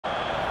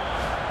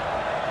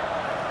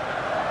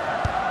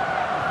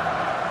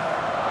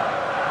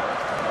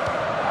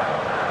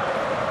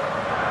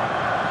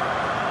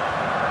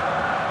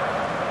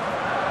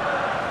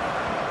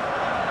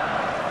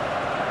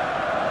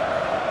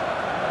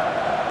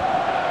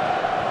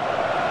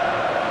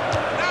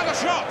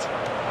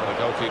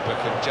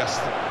goalkeeper can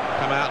just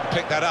come out and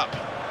pick that up.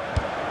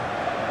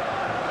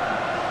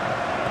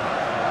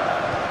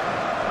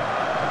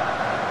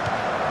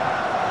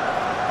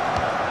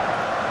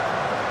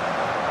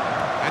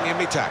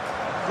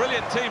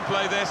 Brilliant team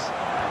play this,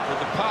 with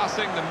the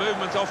passing, the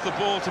movement off the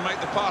ball to make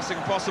the passing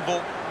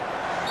possible.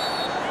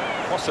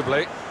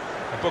 Possibly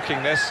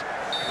booking this.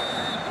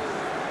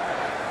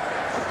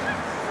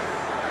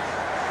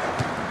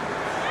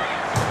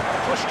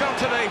 Pushed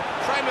onto the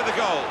frame of the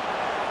goal.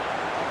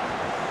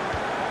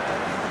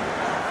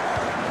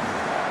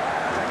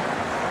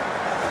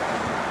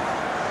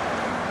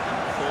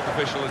 The fourth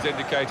official has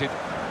indicated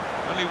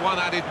only one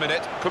added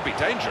minute. Could be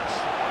dangerous.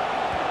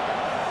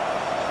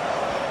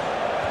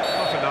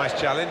 Not a nice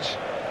challenge.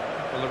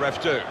 Will the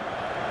ref do?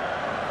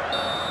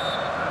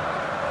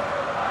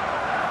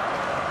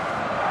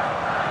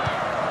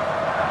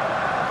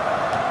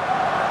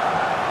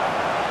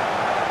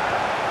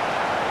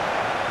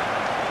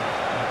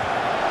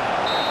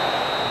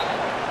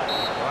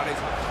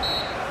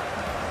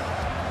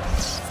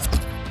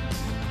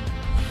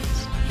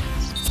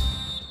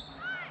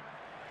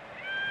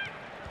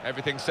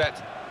 Everything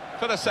set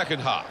for the second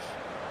half.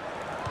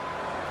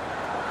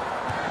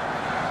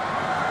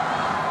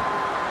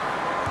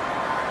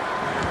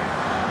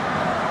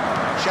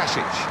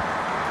 Shasic.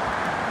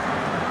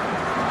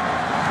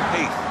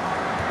 Heath.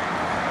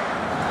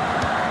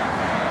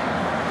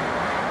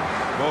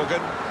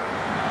 Morgan.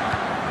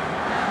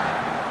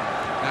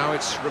 Now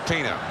it's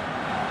Rapinoe.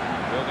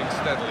 Building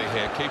steadily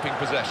here, keeping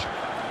possession.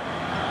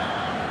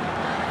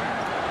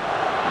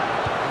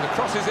 And the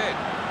cross is in.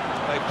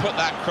 They put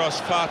that cross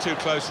far too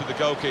close to the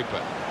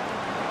goalkeeper.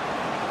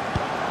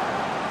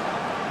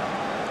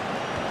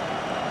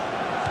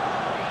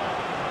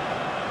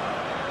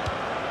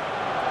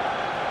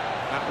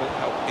 That will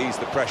help ease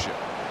the pressure.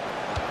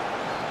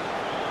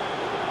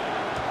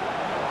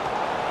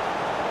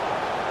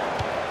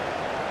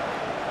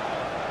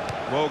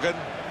 Morgan.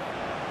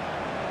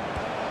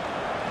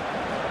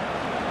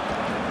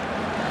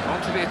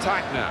 On to the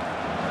attack now.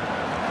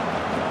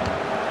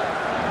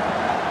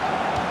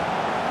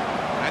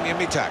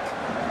 Mitak.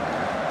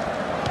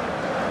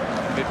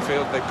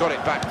 Midfield, they've got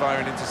it back via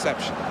an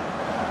interception.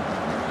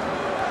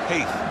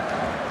 Heath.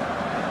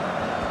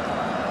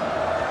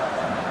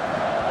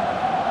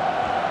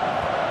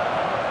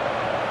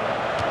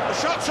 The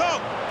shot's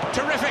on!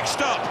 Terrific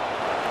stop!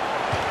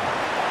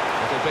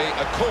 It'll be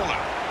a corner.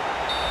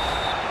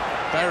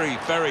 Very,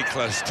 very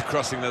close to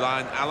crossing the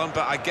line, Alan,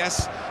 but I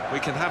guess we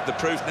can have the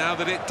proof now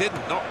that it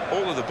didn't. Not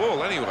all of the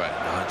ball, anyway.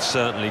 No, it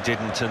certainly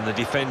didn't, and the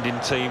defending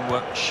team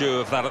were sure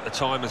of that at the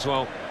time as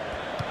well.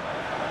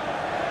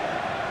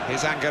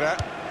 Here's Angara.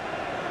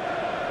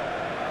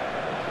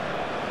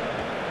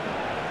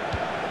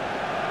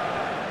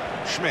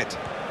 Schmidt.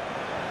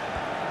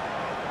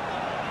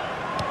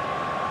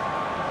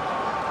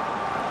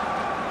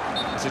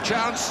 It's a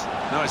chance.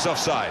 No, it's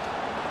offside.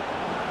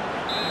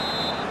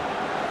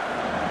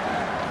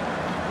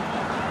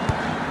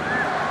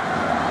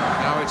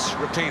 Now it's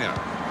Rapinoe.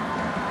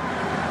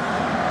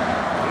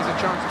 Here's a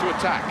chance to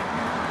attack.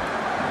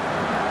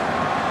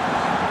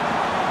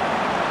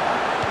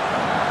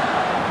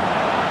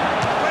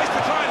 Place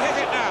to try and hit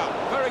it now.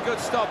 Very good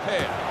stop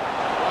here.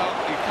 Well,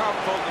 you can't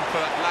fault them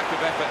for lack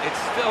of effort.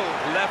 It's still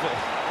level.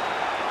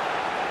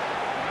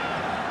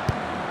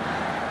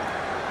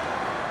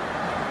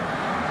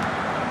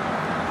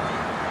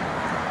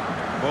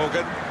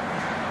 Morgan.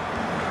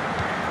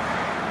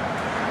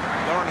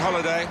 Lauren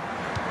Holiday.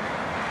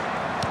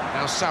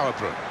 Now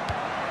Sauerbruch.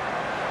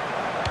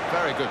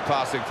 Very good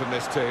passing from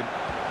this team.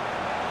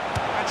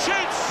 And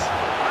shoots!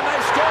 And they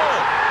score!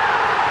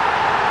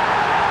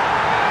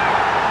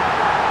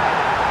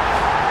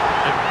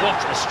 And what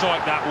a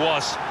strike that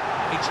was.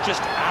 It's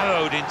just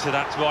arrowed into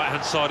that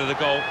right-hand side of the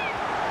goal.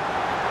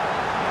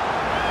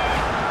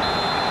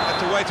 Had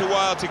to wait a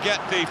while to get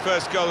the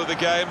first goal of the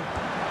game.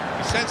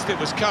 He sensed it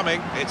was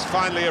coming. It's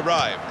finally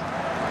arrived.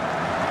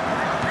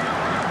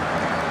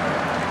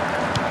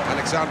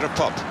 Alexandra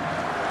Pop.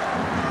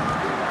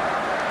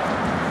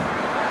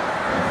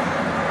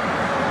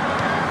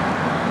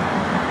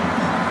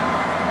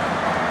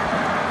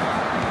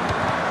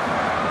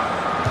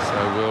 So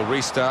we'll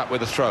restart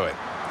with a throw-in.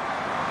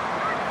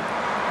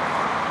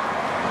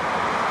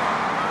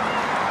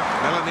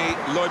 Melanie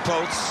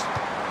Leupolz.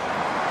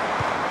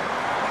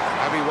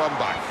 Abby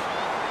Wambach.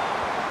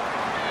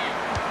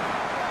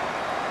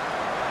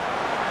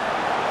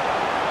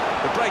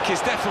 The break is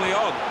definitely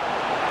on.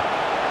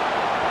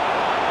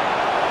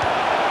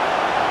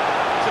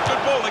 It's a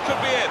good ball, they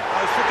could be in.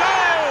 Goes for goal!